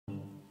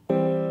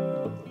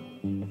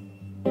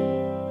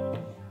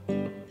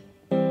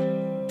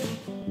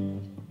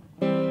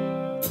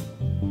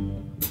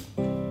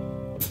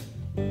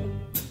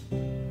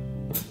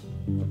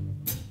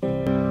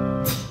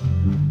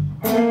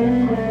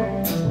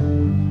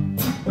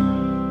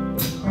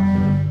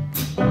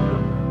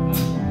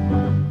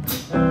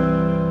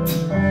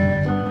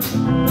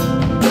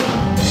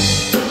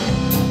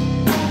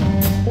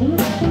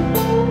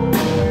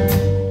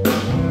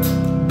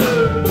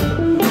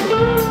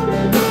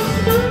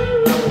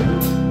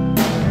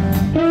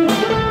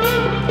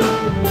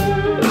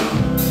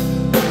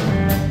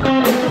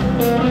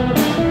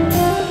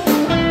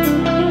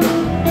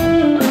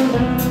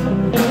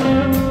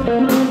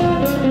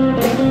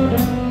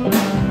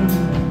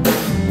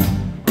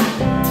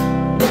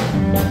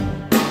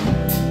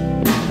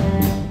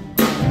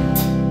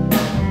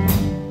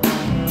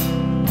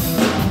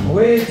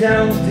way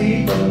down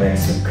deep in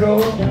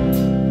Mexico,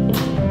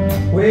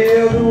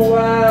 where the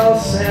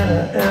wild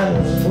Santa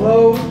Anas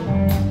blow.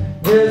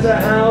 There's a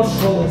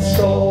house full of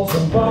skulls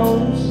and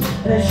bones,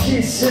 and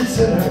she sits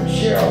in her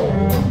chair.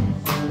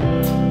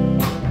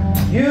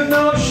 You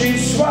know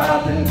she's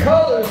swathed in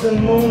colors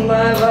and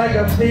moonlight, like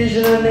a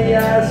vision in the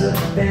eyes of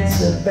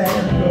Vincent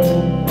van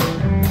Gogh.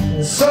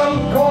 And some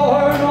call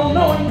her an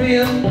all-knowing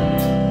being,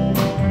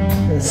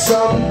 and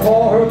some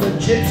call her the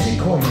Gypsy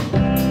Queen.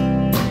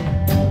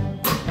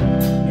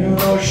 You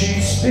know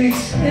she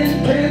speaks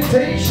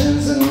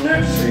incantations and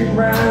nursery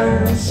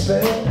rhyme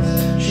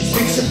spells. She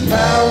speaks of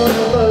power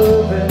and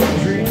love and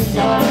dreams,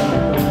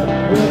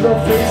 with a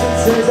face that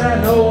says, I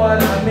know what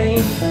I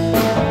mean.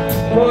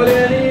 Put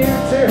an ear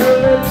to her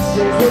lips,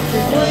 says what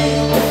you mean.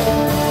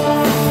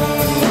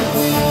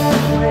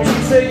 She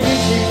say,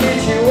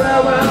 get you, wow,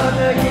 wow,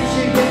 now get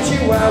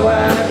you, wow,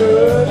 wow,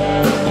 good.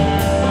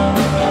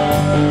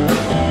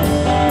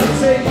 She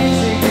say,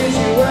 get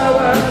you, wow,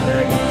 wow,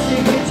 now get you,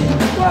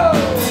 whoa.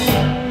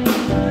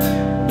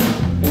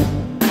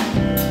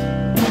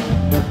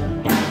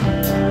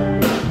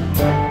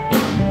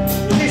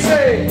 She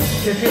say,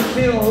 if you're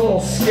feeling a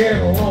little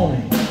scared or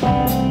lonely,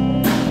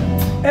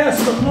 ask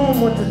the moon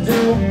what to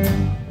do,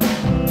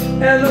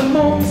 and the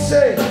moon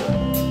said,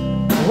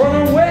 run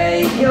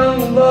away,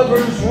 young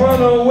lovers,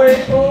 run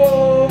away,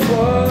 oh,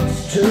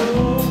 us too.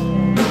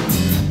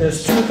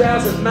 There's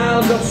 2,000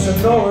 miles of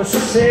Sonora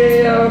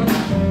sail,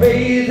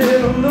 bathed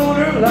in a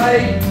lunar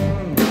light.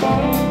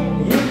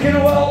 You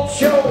can waltz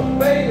your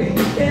baby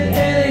in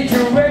any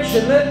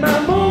direction, let my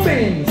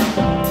moonbeams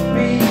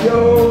be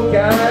your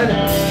guide.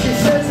 She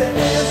says the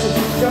answers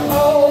to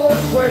all the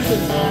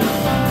questions.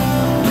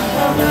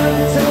 I'm not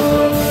to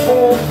look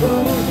for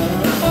food.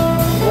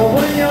 Well,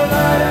 when you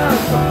light out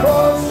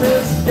across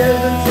this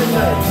desert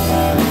tonight,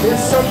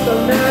 there's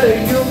something that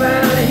you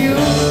man you.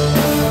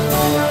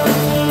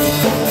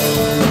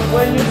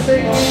 When you say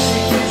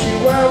get you,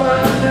 wow,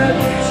 wow, now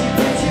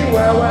get you,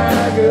 wow,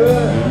 wow,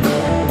 good.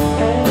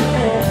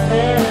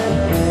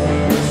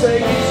 You say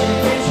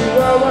get you,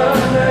 wow, wow,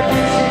 now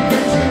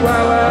get you,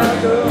 wow,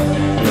 wow, good.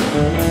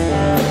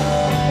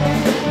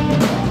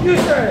 You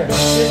say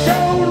you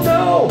don't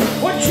know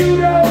what you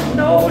don't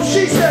know.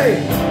 She say,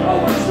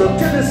 always look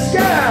to the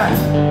sky.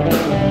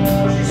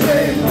 She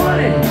say,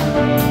 money,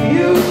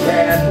 you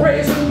can't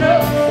raise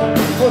enough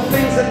for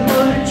things that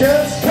money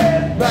just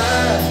can't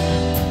buy.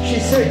 She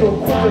say, go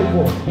quickly,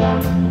 boy,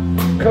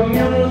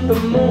 commune with the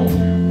moon.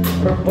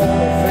 Her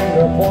bony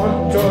finger point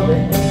toward the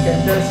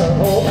incandescent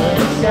hole in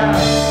the sky.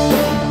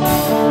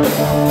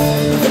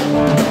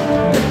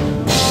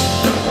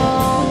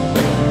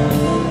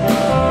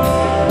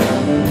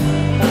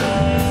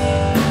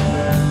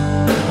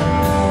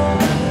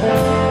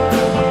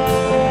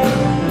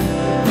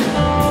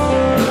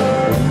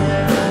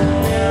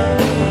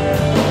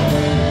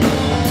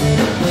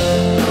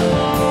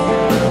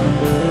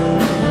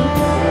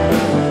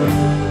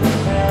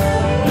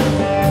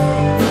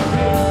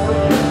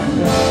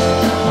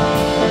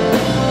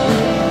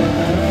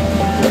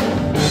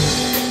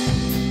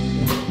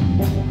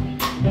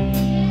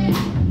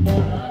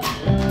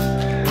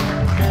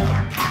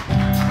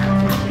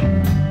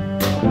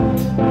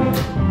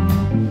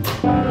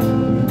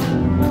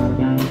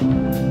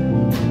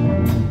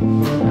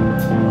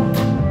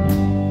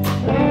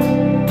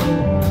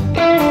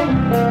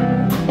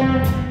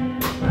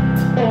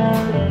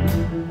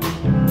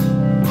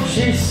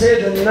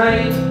 The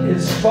night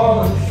is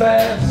falling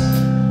fast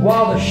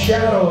while the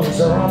shadows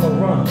are on the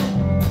run.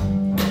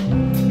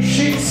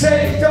 She'd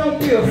say, don't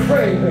be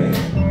afraid, baby.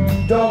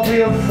 Don't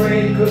be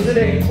afraid, cause it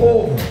ain't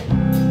over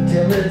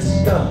till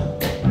it's done.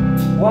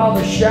 While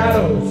the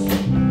shadows,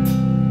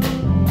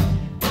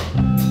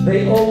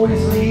 they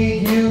always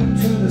lead you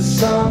to the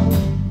sun.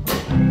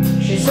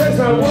 She says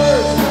my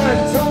words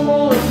might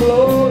tumble and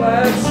blow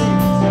like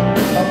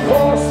seeds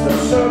across the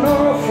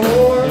Sonora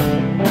floor.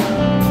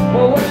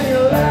 But when you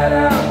light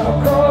out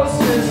across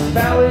this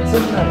valley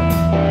tonight,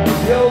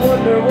 you'll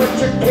wonder what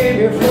you came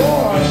here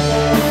for.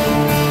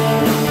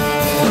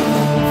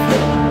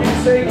 You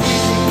say,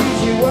 get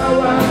you, wow,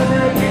 wow,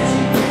 now get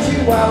you,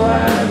 wow,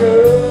 wow,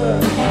 good.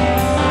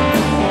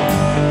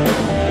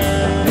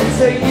 You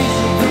say,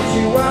 get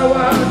you, wow,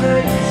 wow, now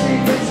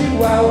get you,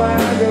 wow,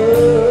 wow,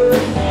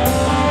 good.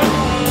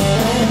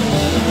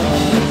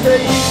 You say,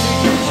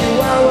 get you,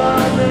 wow, wow,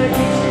 now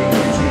get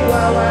you,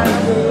 wow,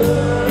 wow, good.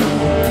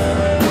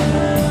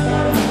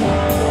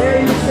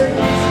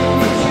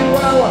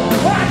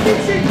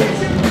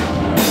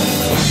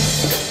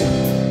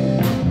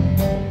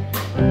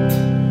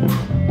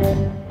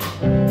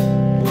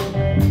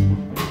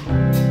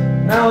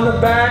 Now in the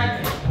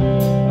back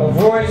of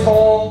Roy's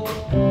Hall,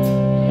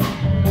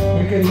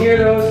 you can hear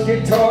those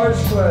guitars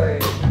play.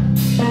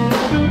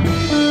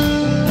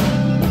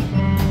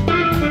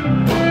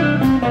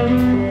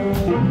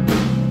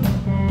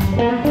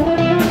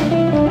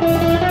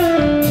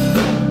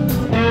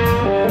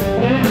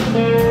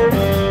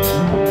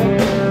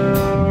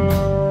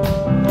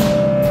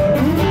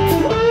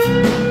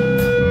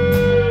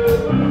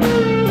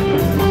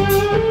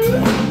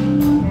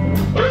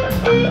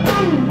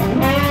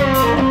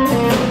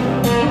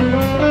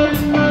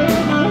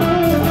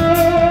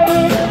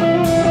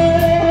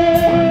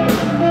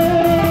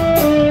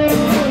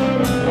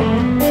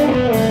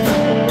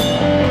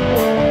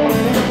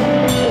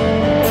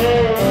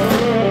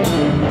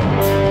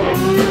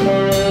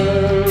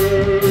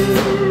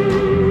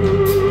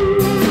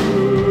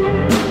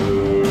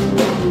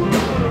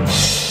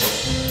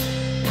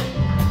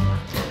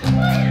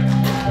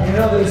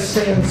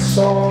 singing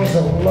songs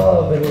of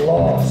love and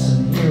loss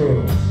and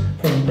heroes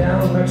from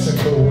down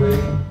Mexico way.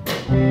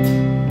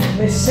 And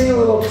they sing a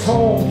little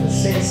tone to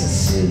Saint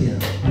Cecilia.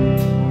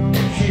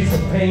 She's the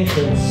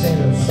painter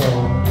singing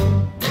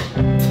song.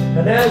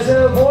 And as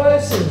their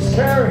voices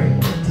carry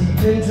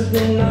deep into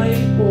the night,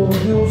 oh,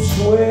 you'll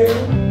swear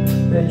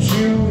that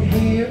you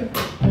hear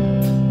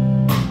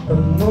the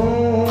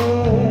moon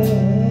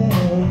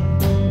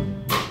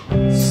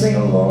sing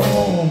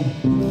along.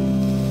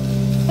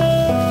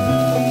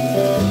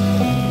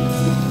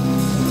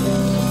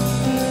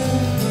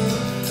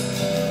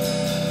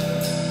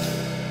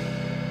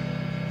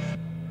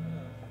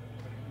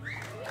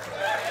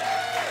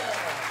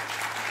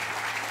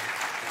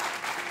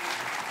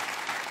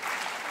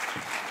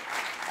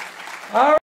 All right.